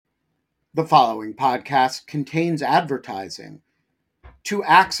The following podcast contains advertising. To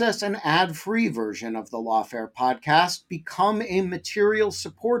access an ad-free version of the Lawfare podcast, become a material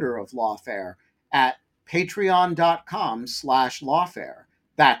supporter of Lawfare at patreon.com/lawfare.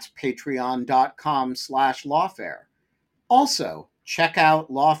 That's patreon.com/lawfare. Also, check out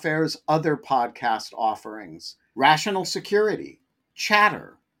Lawfare's other podcast offerings: Rational Security,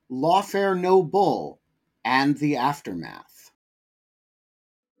 Chatter, Lawfare No Bull, and The Aftermath.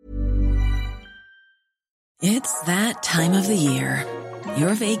 It's that time of the year.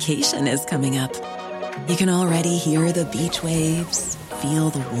 Your vacation is coming up. You can already hear the beach waves,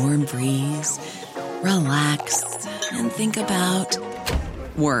 feel the warm breeze, relax, and think about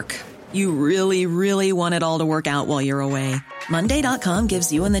work. You really, really want it all to work out while you're away. Monday.com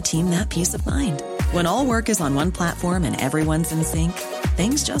gives you and the team that peace of mind. When all work is on one platform and everyone's in sync,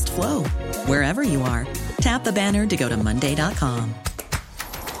 things just flow. Wherever you are, tap the banner to go to Monday.com.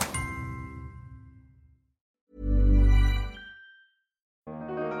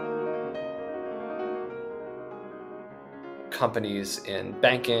 Companies in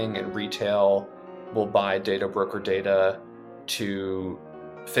banking and retail will buy data broker data to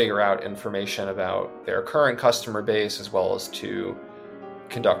figure out information about their current customer base, as well as to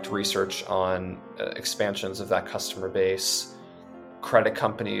conduct research on expansions of that customer base. Credit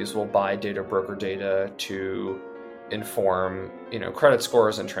companies will buy data broker data to inform, credit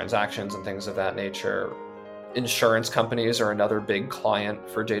scores and transactions and things of that nature. Insurance companies are another big client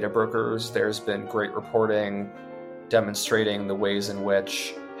for data brokers. There's been great reporting demonstrating the ways in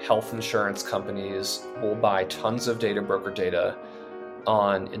which health insurance companies will buy tons of data broker data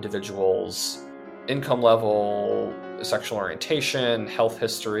on individuals' income level, sexual orientation, health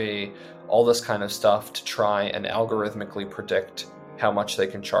history, all this kind of stuff to try and algorithmically predict how much they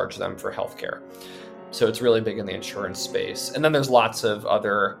can charge them for healthcare. So it's really big in the insurance space. And then there's lots of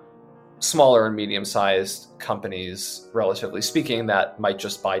other smaller and medium-sized companies, relatively speaking, that might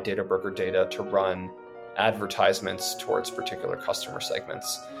just buy data broker data to run advertisements towards particular customer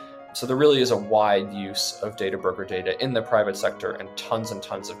segments. So there really is a wide use of data broker data in the private sector, and tons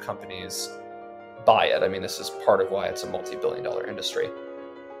of companies buy it. I mean, this is part of why it's a multi-billion-dollar industry.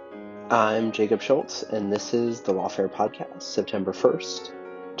 I'm Jacob Schultz, and this is the Lawfare Podcast, September 1st,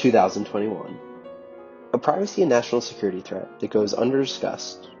 2021. A privacy and national security threat that goes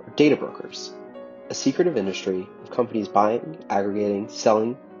under-discussed are data brokers, a secretive industry of companies buying, aggregating,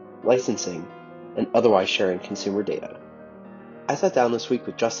 selling, licensing, and otherwise sharing consumer data. I sat down this week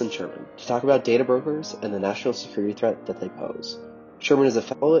with Justin Sherman to talk about data brokers and the national security threat that they pose. Sherman is a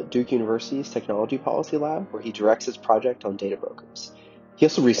fellow at Duke University's Technology Policy Lab, where he directs his project on data brokers. He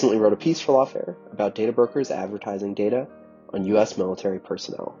also recently wrote a piece for Lawfare about data brokers advertising data on U.S. military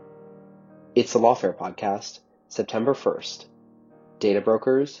personnel. It's the Lawfare Podcast, September 1st, Data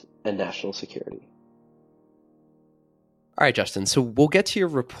Brokers and National Security. All right, Justin. So we'll get to your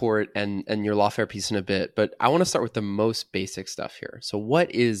report and your Lawfare piece in a bit, but I want to start with the most basic stuff here. So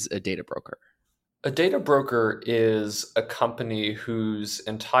what is a data broker? A data broker is a company whose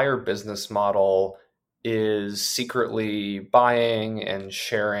entire business model is secretly buying and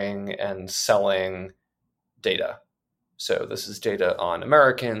sharing and selling data. So this is data on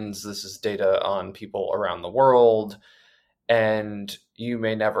Americans, this is data on people around the world, and you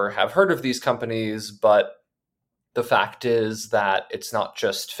may never have heard of these companies, but the fact is that it's not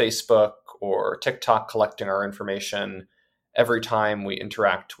just Facebook or TikTok collecting our information. Every time we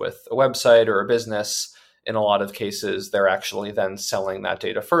interact with a website or a business, in a lot of cases, they're actually then selling that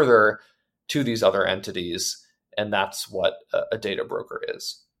data further to these other entities. And that's what a data broker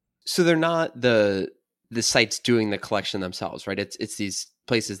is. So they're not the sites doing the collection themselves, right? It's these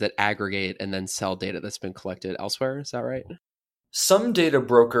places that aggregate and then sell data that's been collected elsewhere. Is that right? Some data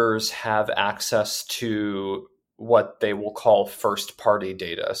brokers have access to what they will call first-party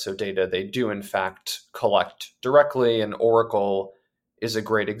data. So data they do, in fact, collect directly. And Oracle is a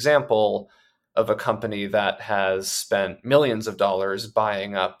great example of a company that has spent millions of dollars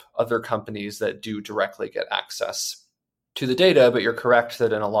buying up other companies that do directly get access to the data. But you're correct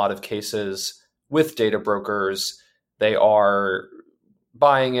that in a lot of cases with data brokers, they are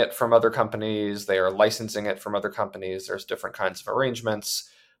buying it from other companies, they are licensing it from other companies. There's different kinds of arrangements,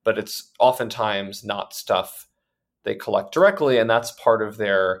 but it's oftentimes not stuff they collect directly. And that's part of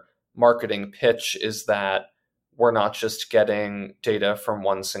their marketing pitch, is that we're not just getting data from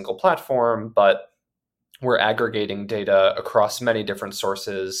one single platform, but we're aggregating data across many different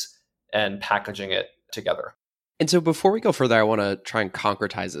sources and packaging it together. And so before we go further, I want to try and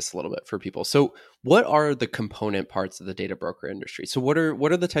concretize this a little bit for people. So what are the component parts of the data broker industry? So what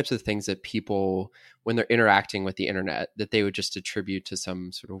are the types of things that people, when they're interacting with the internet, that they would just attribute to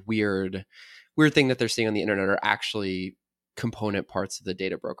some sort of weird thing that they're seeing on the internet are actually component parts of the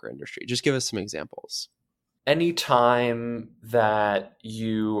data broker industry? Just give us some examples. Anytime that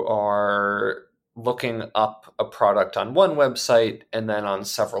you are looking up a product on one website and then on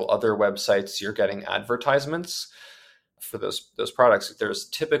several other websites, you're getting advertisements for those products, there's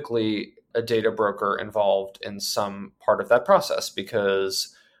typically a data broker involved in some part of that process,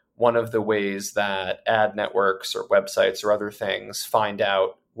 because one of the ways that ad networks or websites or other things find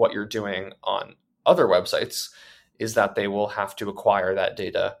out what you're doing on other websites is that they will have to acquire that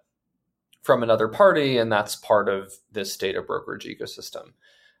data from another party, and that's part of this data brokerage ecosystem.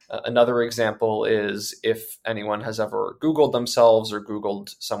 Another example is if anyone has ever Googled themselves or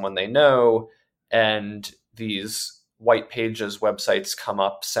Googled someone they know, and these white pages websites come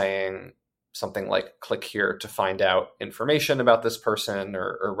up saying something like, click here to find out information about this person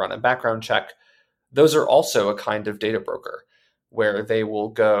or run a background check. Those are also a kind of data broker where they will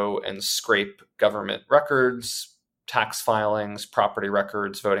go and scrape government records, tax filings, property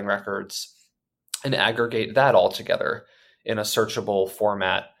records, voting records, and aggregate that all together in a searchable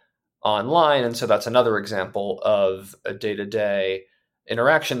format online. And so that's another example of a day-to-day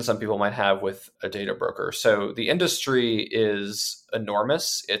interaction some people might have with a data broker. So the industry is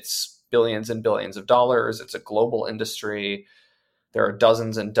enormous. It's billions and billions of dollars. It's a global industry. There are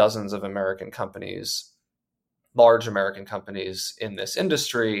dozens and dozens of American companies, large American companies in this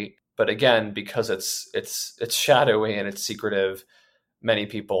industry. But again, because it's shadowy and it's secretive, many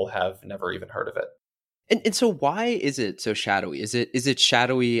people have never even heard of it. And so why is it so shadowy? Is it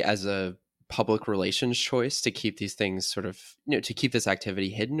shadowy as a public relations choice to keep these things sort of, to keep this activity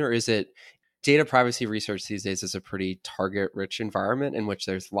hidden? Or is it data privacy research these days is a pretty target-rich environment in which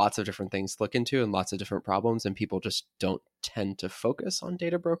there's lots of different things to look into and lots of different problems, and people just don't tend to focus on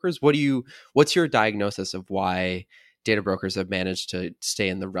data brokers? What's your diagnosis of why data brokers have managed to stay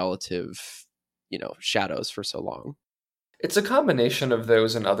in the relative, shadows for so long? It's a combination of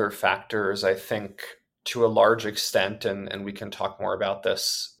those and other factors, I think, to a large extent, and we can talk more about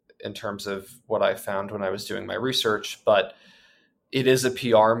this in terms of what I found when I was doing my research, but it is a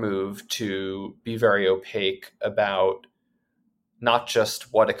PR move to be very opaque about not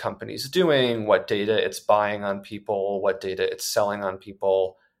just what a company's doing, what data it's buying on people, what data it's selling on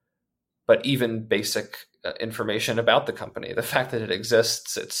people, but even basic information about the company, the fact that it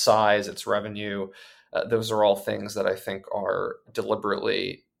exists, its size, its revenue. Those are all things that I think are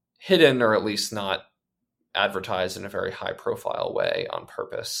deliberately hidden, or at least not advertised in a very high profile way on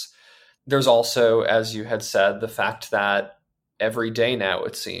purpose. There's also, as you had said, the fact that every day now,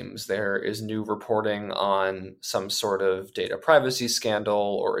 it seems, there is new reporting on some sort of data privacy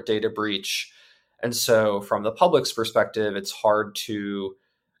scandal or a data breach. And so from the public's perspective, it's hard to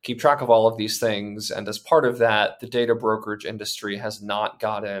keep track of all of these things. And as part of that, the data brokerage industry has not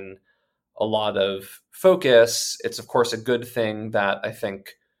gotten a lot of focus. It's, of course, a good thing that I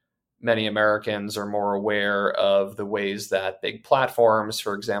think many Americans are more aware of the ways that big platforms,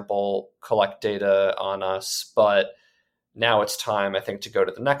 for example, collect data on us. But now it's time, I think, to go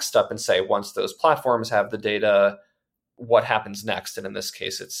to the next step and say, once those platforms have the data, what happens next? And in this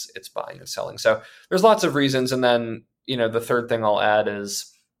case, it's buying and selling. So there's lots of reasons. And then, the third thing I'll add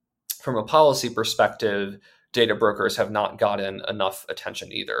is, from a policy perspective, data brokers have not gotten enough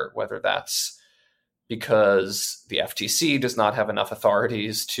attention either, whether that's because the FTC does not have enough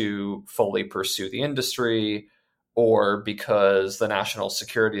authorities to fully pursue the industry, or because the national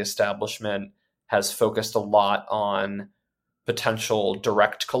security establishment has focused a lot on potential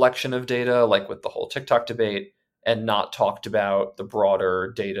direct collection of data, like with the whole TikTok debate, and not talked about the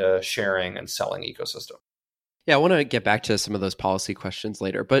broader data sharing and selling ecosystem. Yeah, I want to get back to some of those policy questions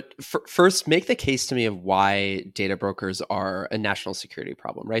later. But first, make the case to me of why data brokers are a national security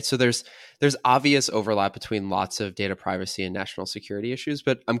problem, right? So there's obvious overlap between lots of data privacy and national security issues,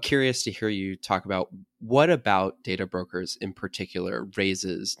 but I'm curious to hear you talk about what about data brokers in particular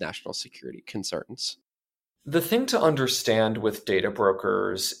raises national security concerns. The thing to understand with data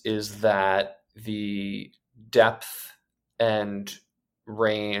brokers is that the depth and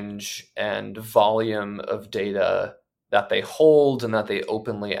range and volume of data that they hold and that they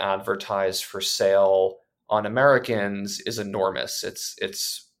openly advertise for sale on Americans is enormous.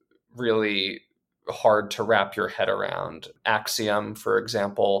 It's really hard to wrap your head around. Acxiom, for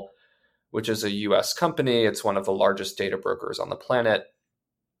example, which is a US company, it's one of the largest data brokers on the planet,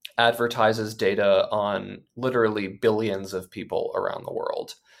 advertises data on literally billions of people around the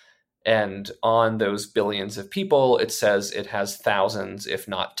world. And on those billions of people, it says it has thousands, if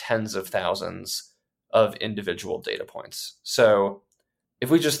not tens of thousands, of individual data points. So if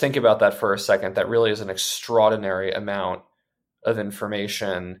we just think about that for a second, that really is an extraordinary amount of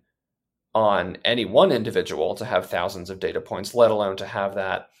information on any one individual to have thousands of data points, let alone to have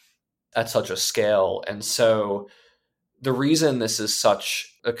that at such a scale. And so the reason this is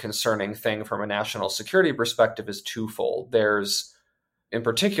such a concerning thing from a national security perspective is twofold. There's, in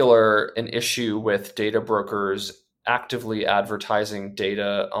particular, an issue with data brokers actively advertising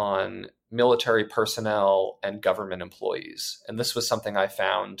data on military personnel and government employees. And this was something I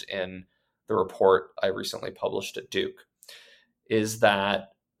found in the report I recently published at Duke, is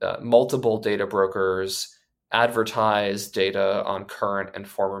that multiple data brokers advertise data on current and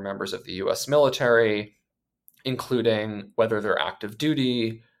former members of the US military, including whether they're active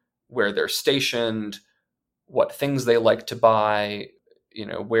duty, where they're stationed, what things they like to buy,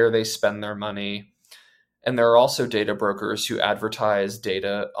 where they spend their money. And there are also data brokers who advertise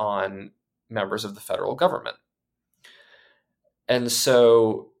data on members of the federal government. And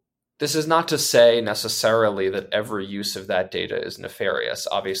so this is not to say necessarily that every use of that data is nefarious.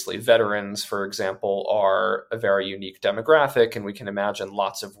 Obviously, veterans, for example, are a very unique demographic, and we can imagine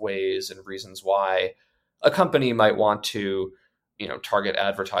lots of ways and reasons why a company might want to, target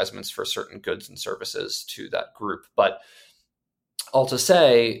advertisements for certain goods and services to that group. But all to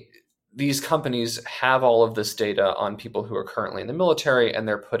say, these companies have all of this data on people who are currently in the military, and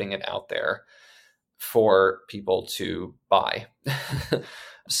they're putting it out there for people to buy.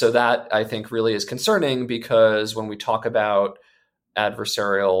 So that, I think, really is concerning, because when we talk about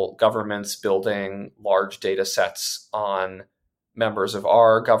adversarial governments building large data sets on members of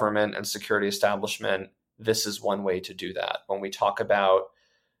our government and security establishment, this is one way to do that. When we talk about,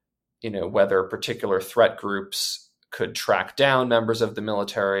 whether particular threat groups could track down members of the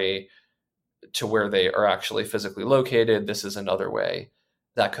military to where they are actually physically located, this is another way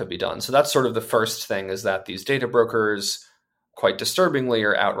that could be done. So that's sort of the first thing, is that these data brokers, quite disturbingly,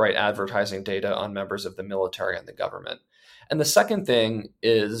 are outright advertising data on members of the military and the government. And the second thing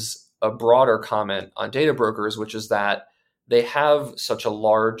is a broader comment on data brokers, which is that they have such a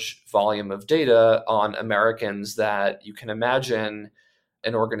large volume of data on Americans that you can imagine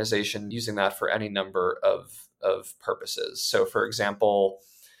an organization using that for any number of purposes. So, for example,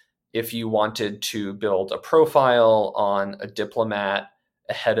 if you wanted to build a profile on a diplomat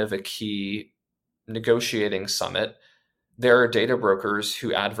ahead of a key negotiating summit, there are data brokers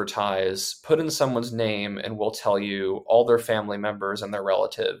who advertise, put in someone's name, and will tell you all their family members and their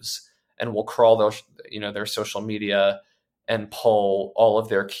relatives, and will crawl their social media and pull all of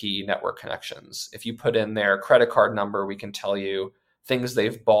their key network connections. If you put in their credit card number, we can tell you things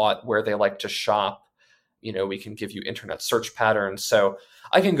they've bought, where they like to shop. We can give you internet search patterns. So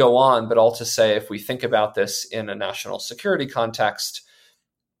I can go on, but all to say, if we think about this in a national security context,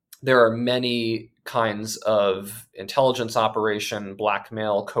 there are many kinds of intelligence operation,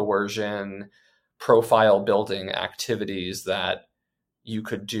 blackmail, coercion, profile building activities that you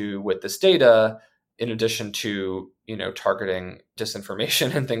could do with this data, in addition to, targeting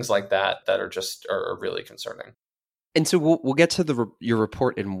disinformation and things like that are really concerning. And so we'll get to your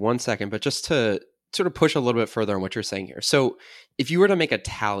report in one second, but just to sort of push a little bit further on what you're saying here. So if you were to make a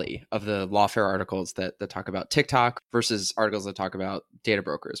tally of the Lawfare articles that talk about TikTok versus articles that talk about data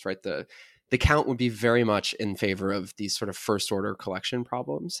brokers, right? The count would be very much in favor of these sort of first order collection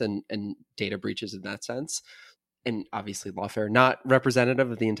problems and data breaches in that sense. And obviously Lawfare, not representative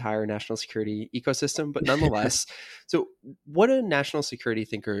of the entire national security ecosystem, but nonetheless. So what do national security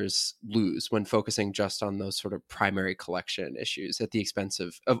thinkers lose when focusing just on those sort of primary collection issues at the expense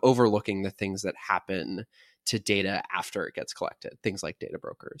of overlooking the things that happen to data after it gets collected, things like data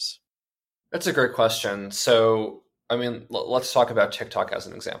brokers? That's a great question. So, let's talk about TikTok as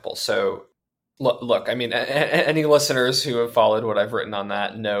an example. So look, any listeners who have followed what I've written on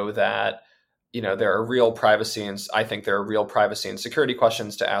that know that there are real privacy, and I think there are real privacy and security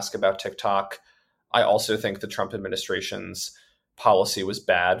questions to ask about TikTok. I also think the Trump administration's policy was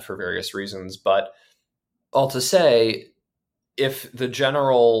bad for various reasons. But all to say, if the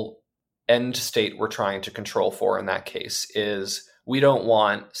general end state we're trying to control for in that case is we don't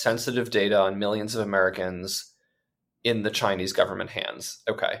want sensitive data on millions of Americans in the Chinese government hands,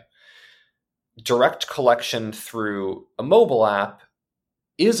 okay. Direct collection through a mobile app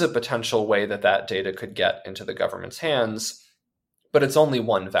is a potential way that data could get into the government's hands, but it's only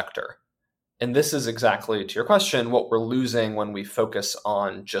one vector. And this is exactly, to your question, what we're losing when we focus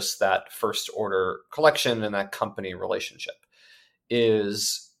on just that first order collection and that company relationship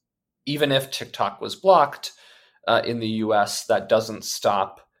is, even if TikTok was blocked in the US, that doesn't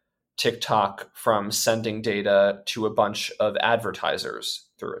stop TikTok from sending data to a bunch of advertisers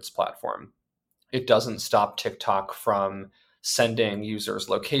through its platform. It doesn't stop TikTok from sending users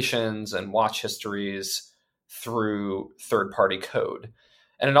locations and watch histories through third-party code.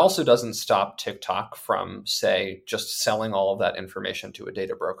 And it also doesn't stop TikTok from, say, just selling all of that information to a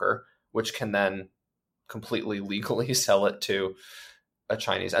data broker, which can then completely legally sell it to a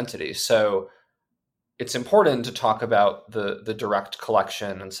Chinese entity. So it's important to talk about the direct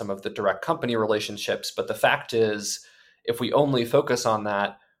collection and some of the direct company relationships. But the fact is, if we only focus on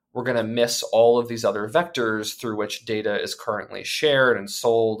that, we're going to miss all of these other vectors through which data is currently shared and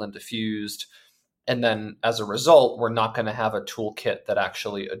sold and diffused. And then as a result, we're not going to have a toolkit that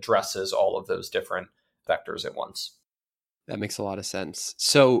actually addresses all of those different vectors at once. That makes a lot of sense.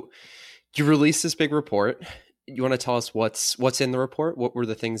 So you released this big report. You want to tell us what's in the report? What were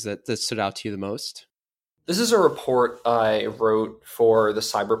the things that stood out to you the most? This is a report I wrote for the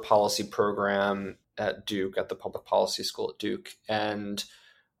cyber policy program at Duke, at the Public Policy School at Duke. And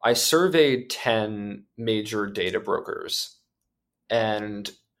I surveyed 10 major data brokers. And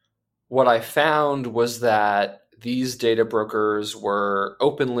what I found was that these data brokers were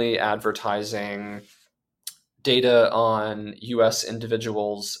openly advertising data on US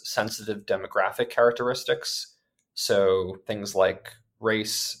individuals' sensitive demographic characteristics. So things like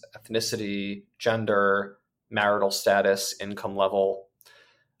race, ethnicity, gender, marital status, income level.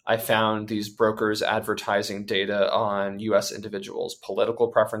 I found these brokers advertising data on US individuals' political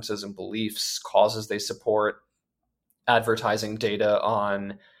preferences and beliefs, causes they support, advertising data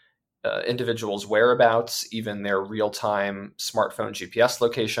on individuals' whereabouts, even their real-time smartphone GPS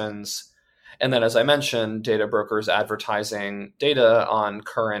locations. And then, as I mentioned, data brokers advertising data on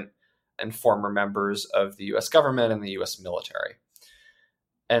current and former members of the US government and the US military.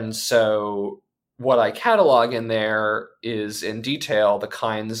 And so what I catalog in there is in detail the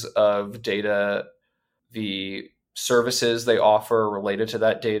kinds of data, the services they offer related to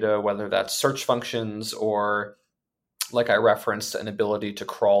that data, whether that's search functions or, like I referenced, an ability to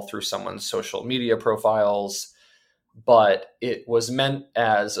crawl through someone's social media profiles. But it was meant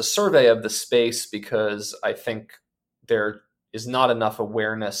as a survey of the space because I think there is not enough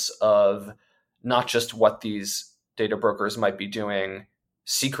awareness of not just what these data brokers might be doing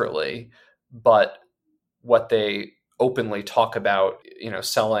secretly, but what they openly talk about,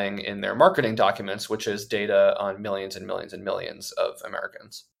 selling in their marketing documents, which is data on millions and millions and millions of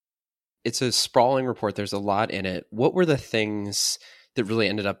Americans. It's a sprawling report. There's a lot in it. What were the things that really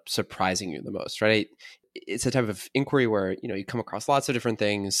ended up surprising you the most, right? It's a type of inquiry where, you come across lots of different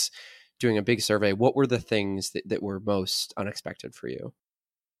things, doing a big survey. What were the things that were most unexpected for you?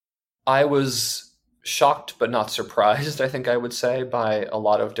 I was shocked but not surprised, I think I would say, by a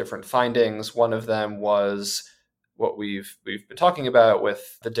lot of different findings. One of them was what we've been talking about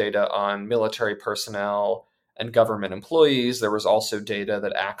with the data on military personnel and government employees. There was also data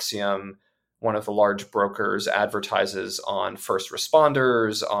that Axiom, one of the large brokers, advertises on first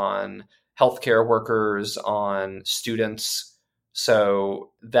responders, on healthcare workers, on students.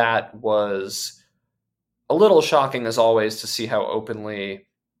 So that was a little shocking, as always, to see how openly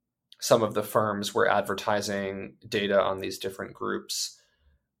some of the firms were advertising data on these different groups.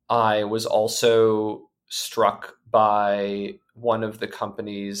 I was also struck by one of the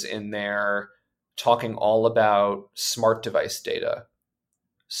companies in there talking all about smart device data.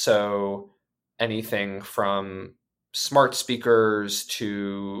 So anything from smart speakers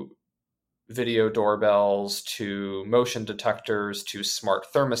to video doorbells to motion detectors to smart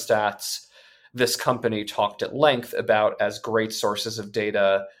thermostats. This company talked at length about as great sources of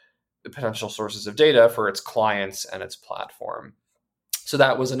data, potential sources of data for its clients and its platform. So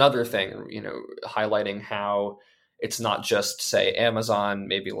that was another thing, highlighting how it's not just, say, Amazon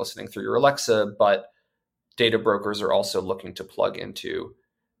maybe listening through your Alexa, but data brokers are also looking to plug into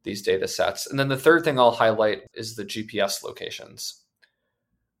these data sets. And then the third thing I'll highlight is the GPS locations,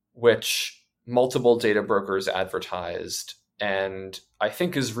 which multiple data brokers advertised, and I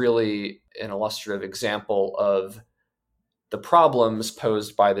think is really an illustrative example of the problems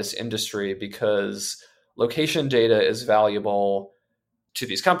posed by this industry, because location data is valuable to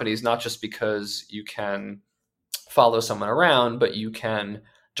these companies, not just because you can follow someone around, but you can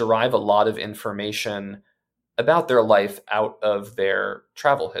derive a lot of information about their life out of their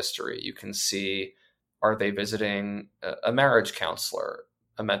travel history. You can see, are they visiting a marriage counselor,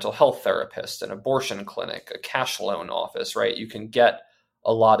 a mental health therapist, an abortion clinic, a cash loan office, right? You can get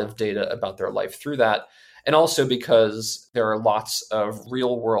a lot of data about their life through that. And also because there are lots of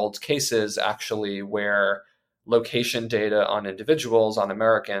real world cases actually where location data on individuals, on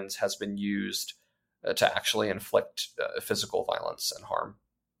Americans, has been used to actually inflict physical violence and harm.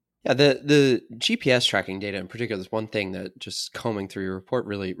 Yeah, the GPS tracking data in particular is one thing that just combing through your report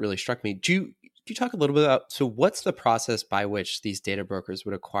really struck me. Do you talk a little bit about, so what's the process by which these data brokers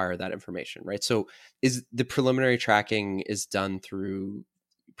would acquire that information, right? So is the preliminary tracking is done through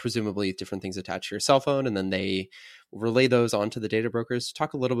presumably different things attached to your cell phone, and then they relay those onto the data brokers?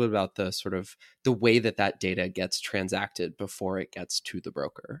 Talk a little bit about the sort of the way that data gets transacted before it gets to the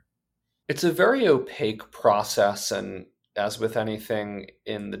broker. It's a very opaque process, and as with anything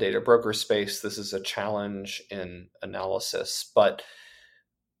in the data broker space, this is a challenge in analysis. But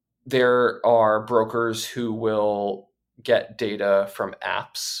there are brokers who will get data from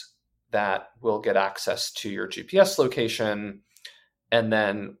apps that will get access to your GPS location, and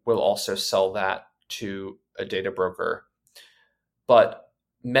then will also sell that to a data broker. But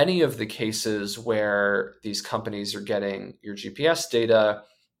many of the cases where these companies are getting your GPS data,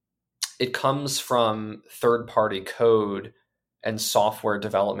 it comes from third-party code and software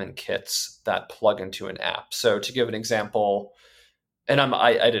development kits that plug into an app. So to give an example, and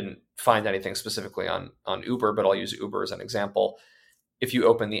I didn't find anything specifically on Uber, but I'll use Uber as an example. If you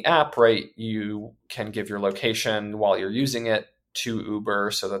open the app, right, you can give your location while you're using it to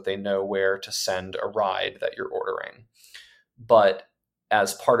Uber so that they know where to send a ride that you're ordering. But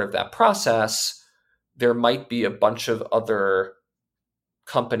as part of that process, there might be a bunch of other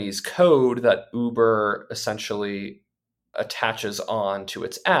companies' code that Uber essentially attaches on to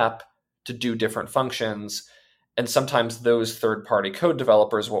its app to do different functions. And sometimes those third-party code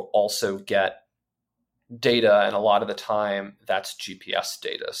developers will also get data, and a lot of the time that's GPS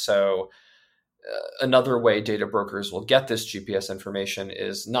data. So another way data brokers will get this GPS information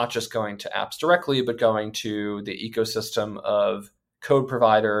is not just going to apps directly, but going to the ecosystem of code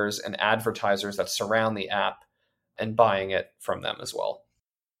providers and advertisers that surround the app and buying it from them as well.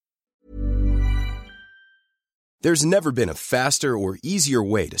 There's never been a faster or easier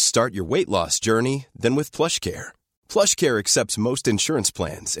way to start your weight loss journey than with PlushCare. PlushCare accepts most insurance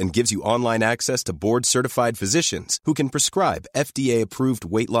plans and gives you online access to board-certified physicians who can prescribe FDA-approved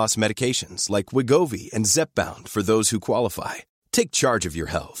weight loss medications like Wegovy and Zepbound for those who qualify. Take charge of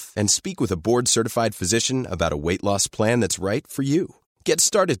your health and speak with a board-certified physician about a weight loss plan that's right for you. Get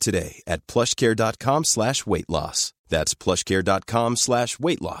started today at plushcare.com/weight-loss. That's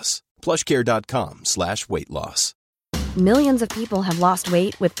plushcare.com/weight-loss. plushcare.com/weight-loss. Millions of people have lost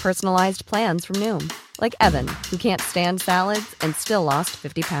weight with personalized plans from Noom. Like Evan, who can't stand salads and still lost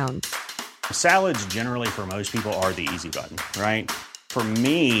 50 pounds. Salads generally for most people are the easy button, right? For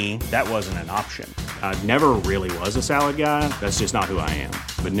me, that wasn't an option. I never really was a salad guy. That's just not who I am.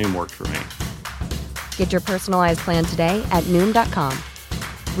 But Noom worked for me. Get your personalized plan today at Noom.com.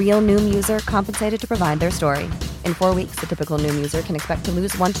 Real Noom user compensated to provide their story. In 4 weeks, the typical Noom user can expect to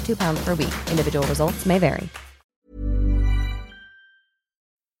lose 1 to 2 pounds per week. Individual results may vary.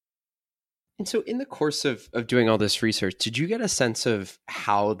 And so in the course of doing all this research, did you get a sense of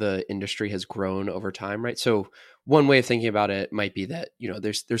how the industry has grown over time, right? So one way of thinking about it might be that,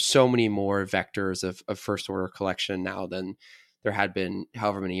 there's so many more vectors of first order collection now than there had been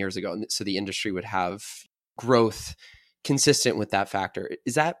however many years ago. And so the industry would have growth consistent with that factor.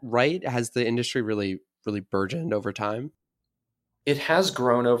 Is that right? Has the industry really burgeoned over time? It has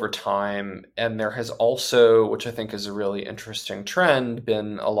grown over time, and there has also, which I think is a really interesting trend,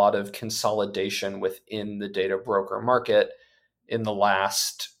 been a lot of consolidation within the data broker market in the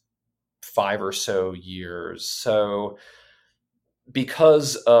last 5 or so years. So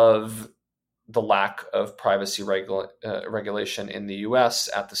because of the lack of privacy regulation in the US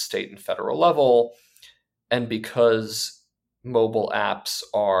at the state and federal level, and because mobile apps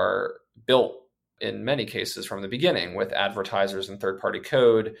are built in many cases from the beginning with advertisers and third-party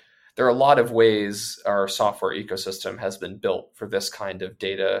code, there are a lot of ways our software ecosystem has been built for this kind of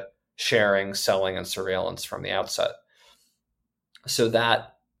data sharing, selling, and surveillance from the outset. So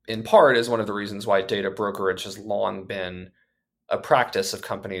that, in part, is one of the reasons why data brokerage has long been a practice of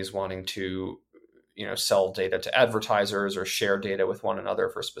companies wanting to, sell data to advertisers or share data with one another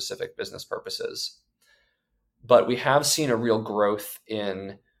for specific business purposes. But we have seen a real growth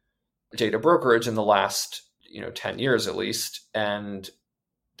in data brokerage in the last 10 years at least, and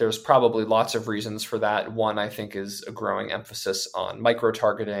there's probably lots of reasons for that. One, I think, is a growing emphasis on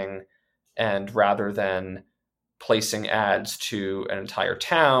micro-targeting, and rather than placing ads to an entire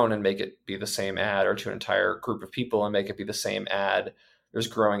town and make it be the same ad, or to an entire group of people and make it be the same ad, there's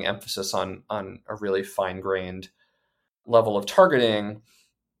growing emphasis on a really fine-grained level of targeting,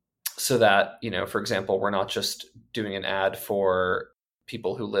 so that, for example, we're not just doing an ad for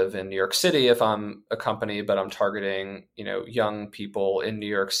people who live in New York City if I'm a company, but I'm targeting, young people in New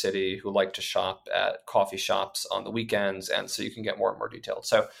York City who like to shop at coffee shops on the weekends. And so you can get more and more detailed.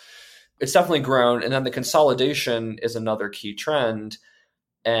 So it's definitely grown. And then the consolidation is another key trend.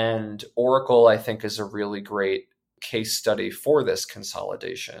 And Oracle, I think, is a really great case study for this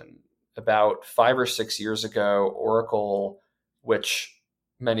consolidation. About 5 or 6 years ago, Oracle, which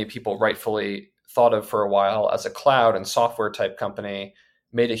many people rightfully thought of for a while as a cloud and software type company,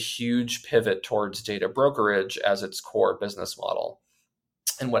 made a huge pivot towards data brokerage as its core business model.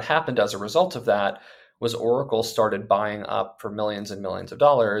 And what happened as a result of that was Oracle started buying up for millions and millions of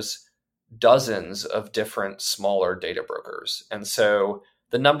dollars, dozens of different smaller data brokers. And so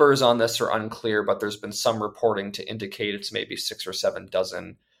the numbers on this are unclear, but there's been some reporting to indicate it's maybe 6 or 7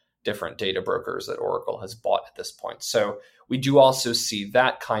 dozen different data brokers that Oracle has bought at this point. So we do also see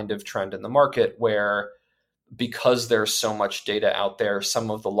that kind of trend in the market where, because there's so much data out there,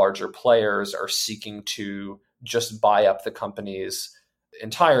 some of the larger players are seeking to just buy up the companies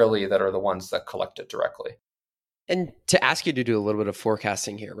entirely that are the ones that collect it directly. And to ask you to do a little bit of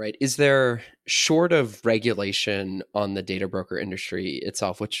forecasting here, right? Is there, short of regulation on the data broker industry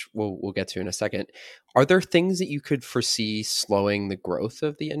itself, which we'll get to in a second, are there things that you could foresee slowing the growth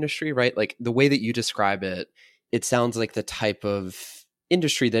of the industry, right? Like the way that you describe it, it sounds like the type of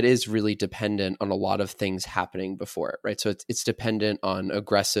industry that is really dependent on a lot of things happening before it, right? So it's dependent on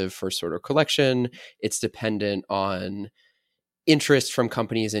aggressive first order collection. It's dependent on interest from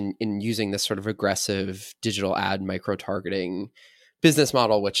companies in using this sort of aggressive digital ad micro-targeting business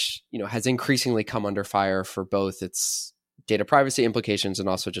model, which has increasingly come under fire for both its data privacy implications and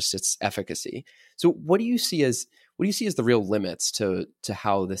also just its efficacy. So what do you see as the real limits to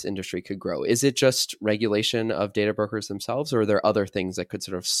how this industry could grow? Is it just regulation of data brokers themselves, or are there other things that could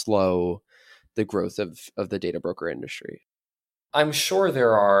sort of slow the growth of the data broker industry? I'm sure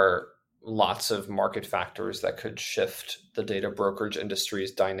there are lots of market factors that could shift the data brokerage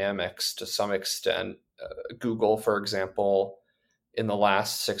industry's dynamics to some extent. Google, for example, in the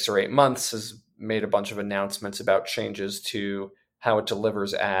last 6 or 8 months has made a bunch of announcements about changes to how it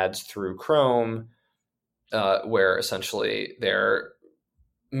delivers ads through Chrome, where essentially they're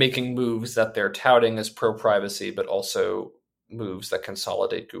making moves that they're touting as pro-privacy, but also moves that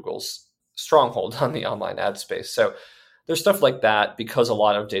consolidate Google's stronghold on the online ad space. So there's stuff like that, because a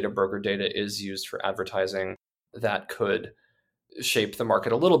lot of data broker data is used for advertising, that could shape the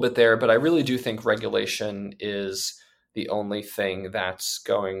market a little bit there. But I really do think regulation is the only thing that's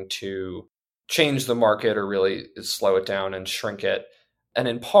going to change the market or really slow it down and shrink it. And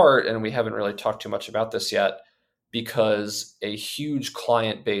in part, and we haven't really talked too much about this yet, because a huge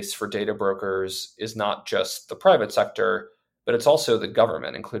client base for data brokers is not just the private sector, but it's also the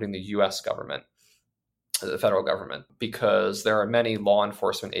government, including the US government, the federal government, because there are many law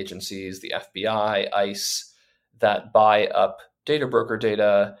enforcement agencies, the FBI, ICE, that buy up data broker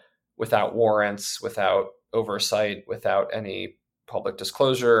data without warrants, without oversight, without any public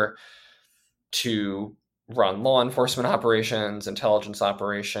disclosure, to run law enforcement operations, intelligence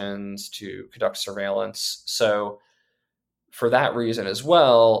operations, to conduct surveillance. So for that reason as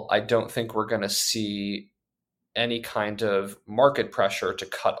well, I don't think we're going to see any kind of market pressure to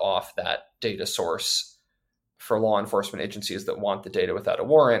cut off that data source for law enforcement agencies that want the data without a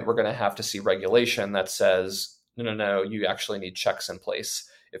warrant. We're going to have to see regulation that says, no, you actually need checks in place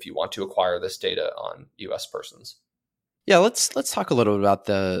if you want to acquire this data on US persons. Yeah, let's talk a little bit about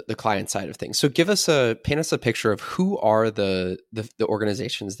the client side of things. So paint us a picture of who are the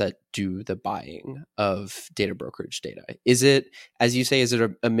organizations that do the buying of data brokerage data. Is it, as you say, is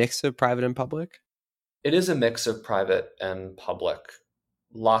it a mix of private and public? It is a mix of private and public.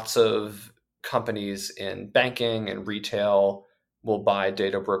 Lots of companies in banking and retail will buy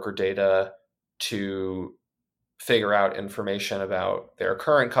data broker data to figure out information about their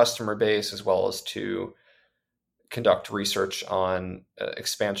current customer base, as well as to conduct research on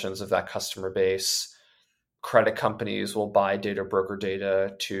expansions of that customer base. Credit companies will buy data broker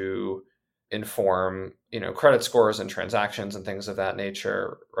data to inform, credit scores and transactions and things of that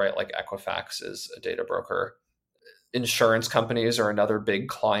nature, right? Like Equifax is a data broker. Insurance companies are another big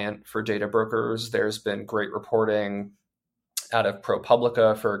client for data brokers. There's been great reporting out of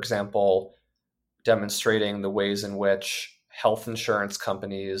ProPublica, for example, demonstrating the ways in which health insurance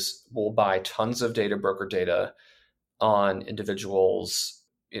companies will buy tons of data broker data on individuals,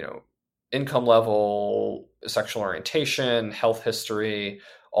 income level, sexual orientation, health history,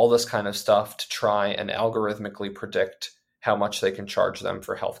 all this kind of stuff to try and algorithmically predict how much they can charge them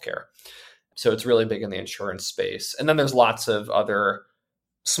for healthcare. So it's really big in the insurance space. And then there's lots of other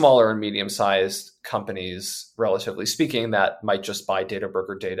smaller and medium-sized companies, relatively speaking, that might just buy data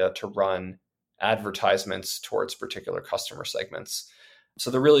broker data to run advertisements towards particular customer segments.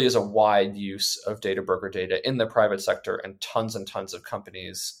 So there really is a wide use of data broker data in the private sector, and tons of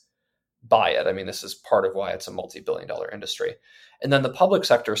companies buy it. I mean, this is part of why it's a multi-billion-dollar industry. And then the public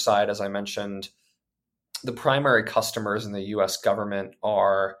sector side, as I mentioned, the primary customers in the US government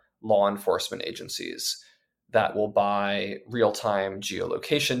are law enforcement agencies that will buy real-time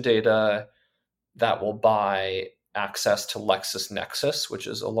geolocation data, that will buy access to LexisNexis, which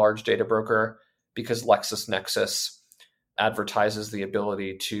is a large data broker, because LexisNexis advertises the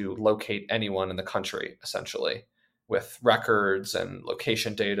ability to locate anyone in the country, essentially, with records and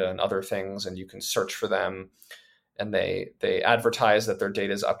location data and other things, and you can search for them. And they advertise that their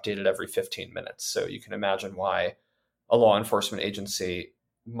data is updated every 15 minutes. So you can imagine why a law enforcement agency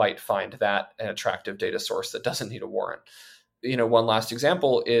might find that an attractive data source that doesn't need a warrant. One last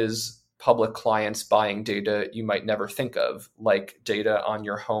example is public clients buying data you might never think of, like data on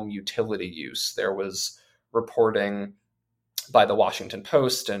your home utility use. There was reporting by the Washington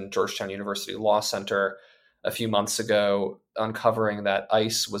Post and Georgetown University Law Center a few months ago uncovering that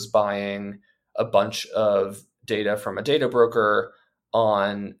ICE was buying a bunch of data from a data broker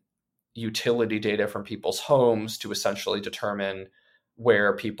on utility data from people's homes to essentially determine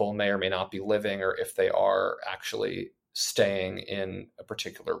where people may or may not be living, or if they are actually staying in a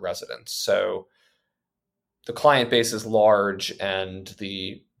particular residence. So the client base is large and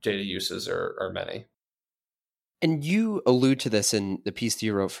the data uses are many. And you allude to this in the piece that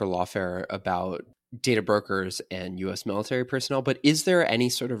you wrote for Lawfare about data brokers and U.S. military personnel, but is there any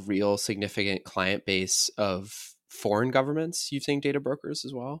sort of real significant client base of foreign governments using data brokers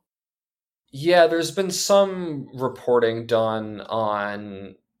as well? Yeah, there's been some reporting done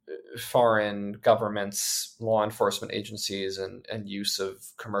on foreign governments, law enforcement agencies, and use of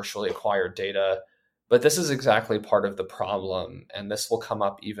commercially acquired data. But this is exactly part of the problem, and this will come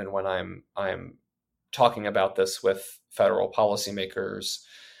up even when I'm talking about this with federal policymakers,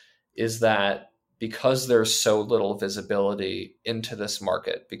 is that because there's so little visibility into this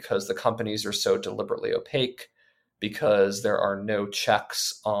market, because the companies are so deliberately opaque, because there are no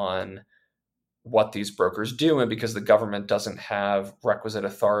checks on what these brokers do, and because the government doesn't have requisite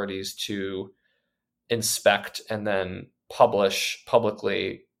authorities to inspect and then publish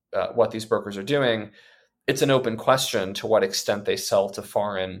publicly what these brokers are doing, it's an open question to what extent they sell to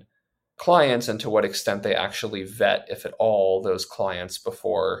foreign clients and to what extent they actually vet, if at all, those clients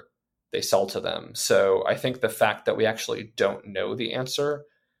before they sell to them. So I think the fact that we actually don't know the answer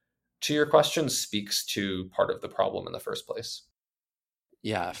to your question speaks to part of the problem in the first place.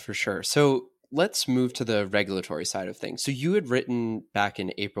 Yeah, for sure. So let's move to the regulatory side of things. So you had written back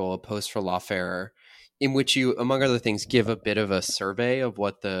in April a post for Lawfare in which you, among other things, give a bit of a survey of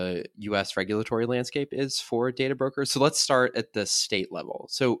what the U.S. regulatory landscape is for data brokers. So let's start at the state level.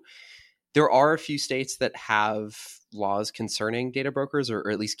 So there are a few states that have laws concerning data brokers, or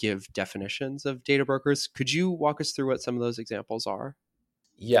at least give definitions of data brokers. Could you walk us through what some of those examples are?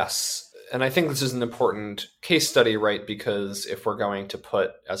 Yes. And I think this is an important case study, right? Because if we're going to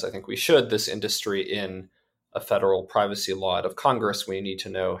put, as I think we should, this industry in a federal privacy law out of Congress, we need to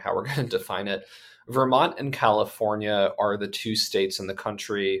know how we're going to define it. Vermont and California are the two states in the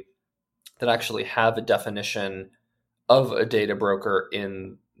country that actually have a definition of a data broker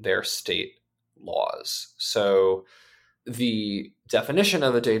in their state laws. So the definition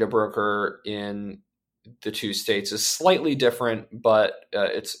of a data broker in the two states is slightly different, but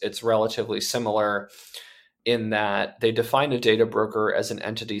it's relatively similar in that they define a data broker as an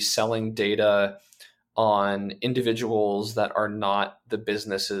entity selling data on individuals that are not the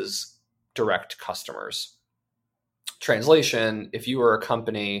business's direct customers. Translation: if you are a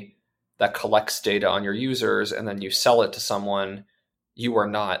company that collects data on your users and then you sell it to someone, you are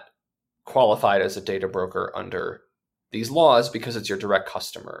not qualified as a data broker under these laws because it's your direct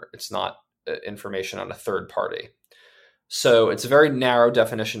customer. It's not information on a third party. So it's a very narrow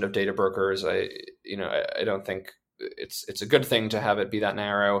definition of data brokers. I don't think it's a good thing to have it be that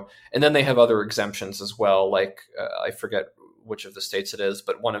narrow. And then they have other exemptions as well. Like I forget which of the states it is,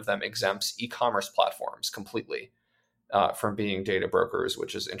 but one of them exempts e-commerce platforms completely from being data brokers,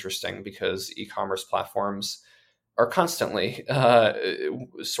 which is interesting because e-commerce platforms are constantly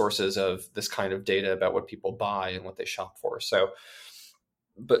sources of this kind of data about what people buy and what they shop for.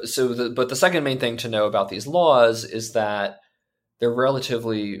 But the second main thing to know about these laws is that they're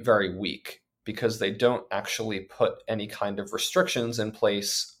relatively very weak because they don't actually put any kind of restrictions in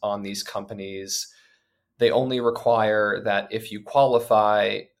place on these companies. They only require that if you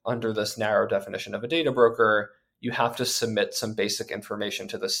qualify under this narrow definition of a data broker, you have to submit some basic information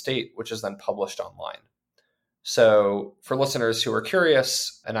to the state, which is then published online. So for listeners who are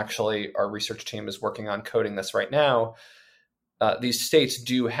curious, and actually our research team is working on coding this right now, these states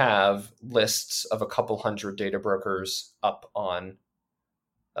do have lists of a couple hundred data brokers up on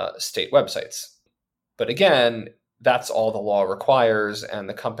state websites. But again, that's all the law requires, and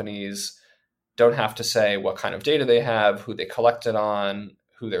the companies don't have to say what kind of data they have, who they collect it on,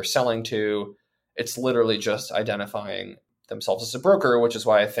 who they're selling to. It's literally just identifying themselves as a broker, which is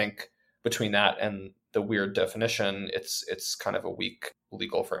why I think between that and the weird definition, it's kind of a weak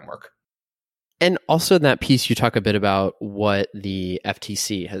legal framework. And also in that piece, you talk a bit about what the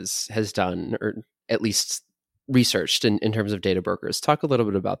FTC has done, or at least researched in terms of data brokers. Talk a little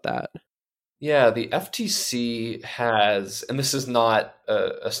bit about that. Yeah, the FTC has, and this is not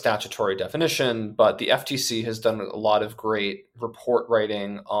a statutory definition, but the FTC has done a lot of great report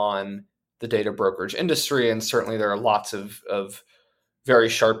writing on the data brokerage industry. And certainly there are lots of very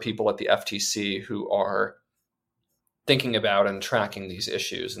sharp people at the FTC who are thinking about and tracking these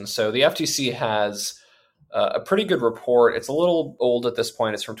issues. And so the FTC has a pretty good report. It's a little old at this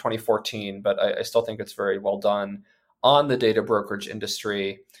point. It's from 2014, but I still think it's very well done on the data brokerage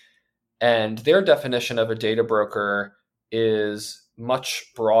industry. And their definition of a data broker is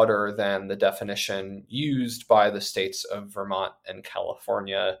much broader than the definition used by the states of Vermont and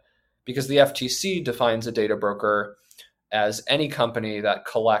California, because the FTC defines a data broker as any company that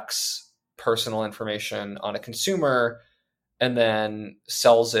collects personal information on a consumer and then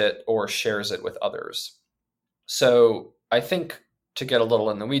sells it or shares it with others. So I think, to get a little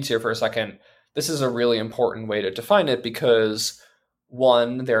in the weeds here for a second, this is a really important way to define it because,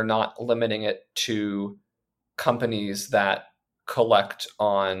 one, they're not limiting it to companies that collect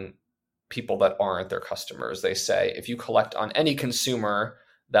on people that aren't their customers. They say if you collect on any consumer,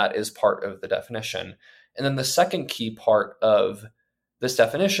 that is part of the definition. And then the second key part of this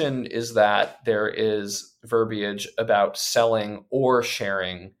definition is that there is verbiage about selling or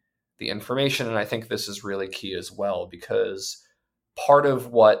sharing the information. And I think this is really key as well, because part of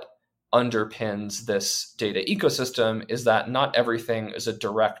what underpins this data ecosystem is that not everything is a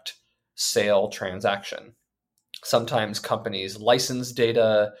direct sale transaction. Sometimes companies license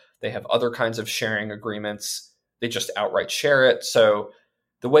data, they have other kinds of sharing agreements, they just outright share it. So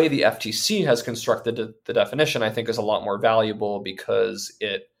the way the FTC has constructed the definition, I think, is a lot more valuable because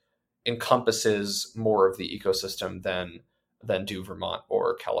it encompasses more of the ecosystem than do Vermont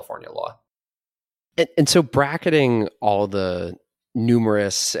or California law. And so bracketing all the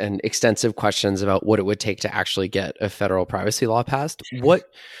numerous and extensive questions about what it would take to actually get a federal privacy law passed,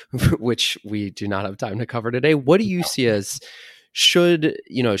 which we do not have time to cover today, what do you see as should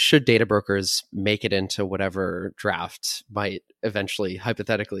data brokers make it into whatever draft might eventually,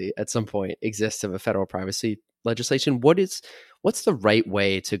 hypothetically, at some point exist of a federal privacy legislation? What's the right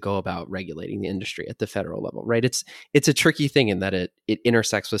way to go about regulating the industry at the federal level, right? It's a tricky thing in that it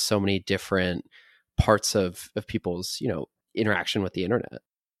intersects with so many different parts of people's, interaction with the internet.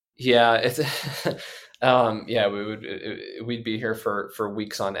 Yeah, it's we'd be here for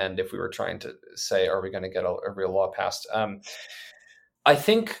weeks on end if we were trying to say, are we going to get a real law passed? I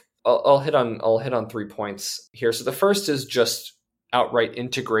think I'll hit on 3 points here. So the first is just outright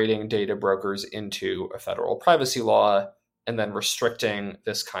integrating data brokers into a federal privacy law and then restricting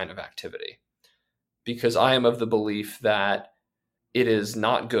this kind of activity. Because I am of the belief that it is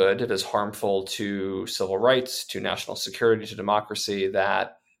not good, it is harmful to civil rights, to national security, to democracy,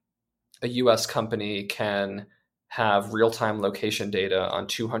 that a US company can have real-time location data on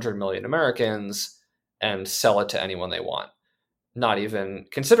 200 million Americans and sell it to anyone they want. Not even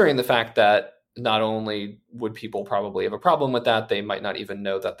considering the fact that not only would people probably have a problem with that, they might not even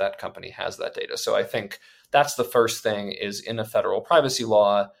know that that company has that data. So I think that's the first thing, is in a federal privacy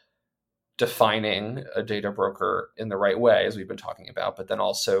law, defining a data broker in the right way, as we've been talking about, but then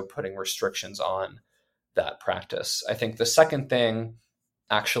also putting restrictions on that practice. I think the second thing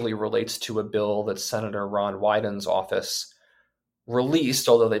actually relates to a bill that Senator Ron Wyden's office released,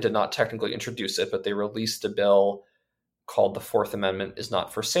 although they did not technically introduce it, but they released a bill called the Fourth Amendment is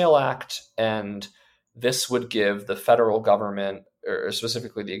Not for Sale Act. And this would give the federal government, or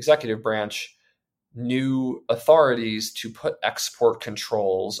specifically the executive branch, new authorities to put export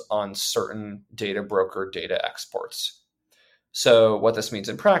controls on certain data broker data exports. So what this means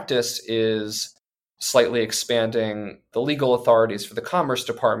in practice is slightly expanding the legal authorities for the Commerce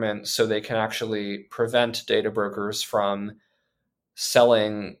Department so they can actually prevent data brokers from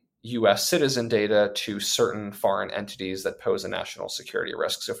selling US citizen data to certain foreign entities that pose a national security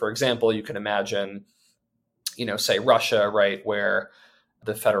risk. So for example, you can imagine, say Russia, right, where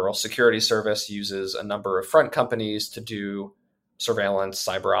The Federal Security Service uses a number of front companies to do surveillance,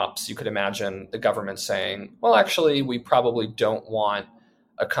 cyber ops. You could imagine the government saying, well, actually, we probably don't want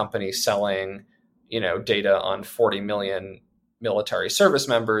a company selling, data on 40 million military service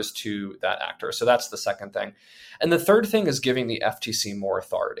members to that actor. So that's the second thing. And the third thing is giving the FTC more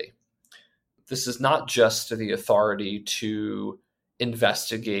authority. This is not just the authority to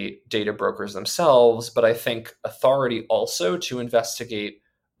investigate data brokers themselves, but I think authority also to investigate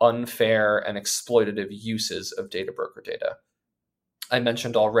unfair and exploitative uses of data broker data. I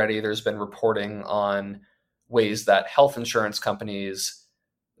mentioned already there's been reporting on ways that health insurance companies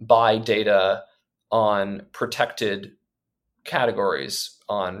buy data on protected categories,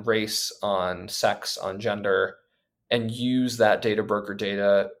 on race, on sex, on gender, and use that data broker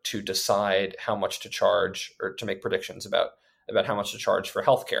data to decide how much to charge or to make predictions about how much to charge for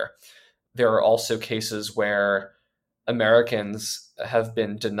healthcare. There are also cases where Americans have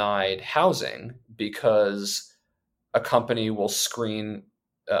been denied housing because a company will screen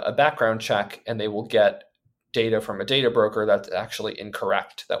a background check and they will get data from a data broker that's actually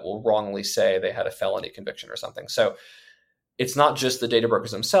incorrect, that will wrongly say they had a felony conviction or something. So it's not just the data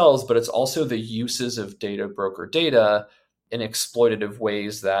brokers themselves, but it's also the uses of data broker data in exploitative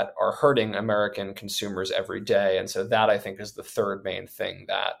ways that are hurting American consumers every day. And so that, I think, is the third main thing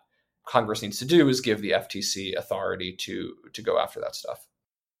that Congress needs to do, is give the FTC authority to go after that stuff.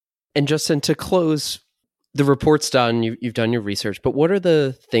 And Justin, to close, the report's done, you've done your research, but what are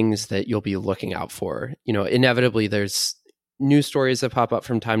the things that you'll be looking out for? Inevitably there's news stories that pop up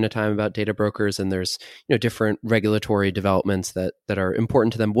from time to time about data brokers, and there's different regulatory developments that are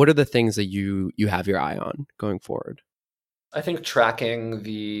important to them. What are the things that you have your eye on going forward? I think tracking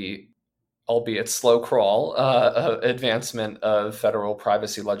the, albeit slow crawl, advancement of federal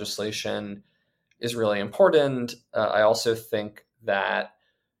privacy legislation is really important. I also think that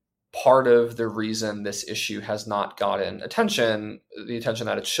part of the reason this issue has not gotten the attention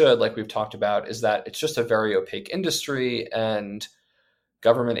that it should, like we've talked about, is that it's just a very opaque industry, and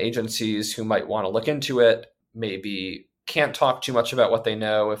government agencies who might want to look into it maybe can't talk too much about what they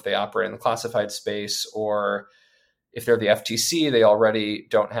know if they operate in the classified space, or if they're the FTC, they already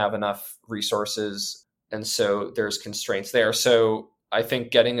don't have enough resources. And so there's constraints there. So I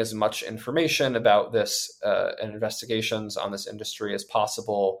think getting as much information about this and investigations on this industry as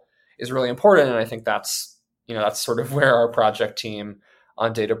possible is really important. And I think that's sort of where our project team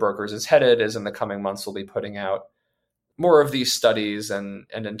on data brokers is headed, is in the coming months we'll be putting out more of these studies, and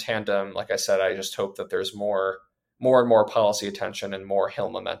in tandem, like I said, I just hope that there's more and more policy attention and more Hill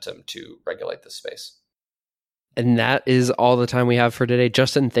momentum to regulate this space. And that is all the time we have for today.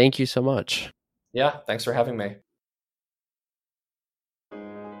 Justin, thank you so much. Yeah, thanks for having me.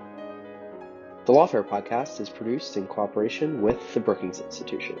 The Lawfare Podcast is produced in cooperation with the Brookings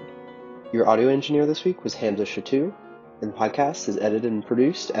Institution. Your audio engineer this week was Hamza Shatu, and the podcast is edited and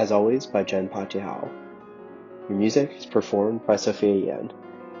produced, as always, by Jen Patiahau. Your music is performed by Sophia Yen.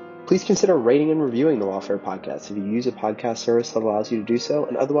 Please consider rating and reviewing the Lawfare Podcast if you use a podcast service that allows you to do so,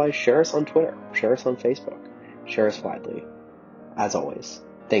 and otherwise share us on Twitter, share us on Facebook. Share us widely. As always,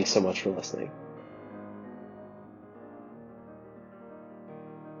 thanks so much for listening.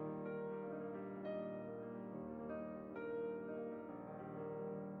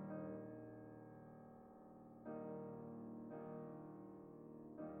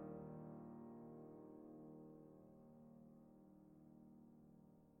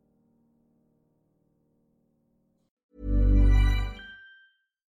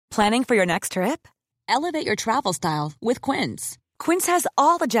 Planning for your next trip? Elevate your travel style with Quince. Quince has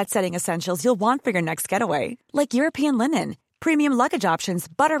all the jet-setting essentials you'll want for your next getaway, like European linen, premium luggage options,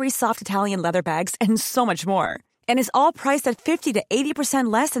 buttery soft Italian leather bags, and so much more. And is all priced at 50 to 80%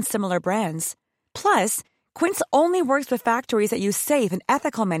 less than similar brands. Plus, Quince only works with factories that use safe and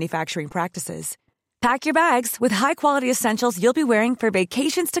ethical manufacturing practices. Pack your bags with high-quality essentials you'll be wearing for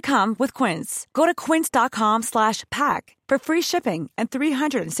vacations to come with Quince. Go to quince.com/pack for free shipping and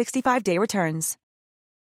 365-day returns.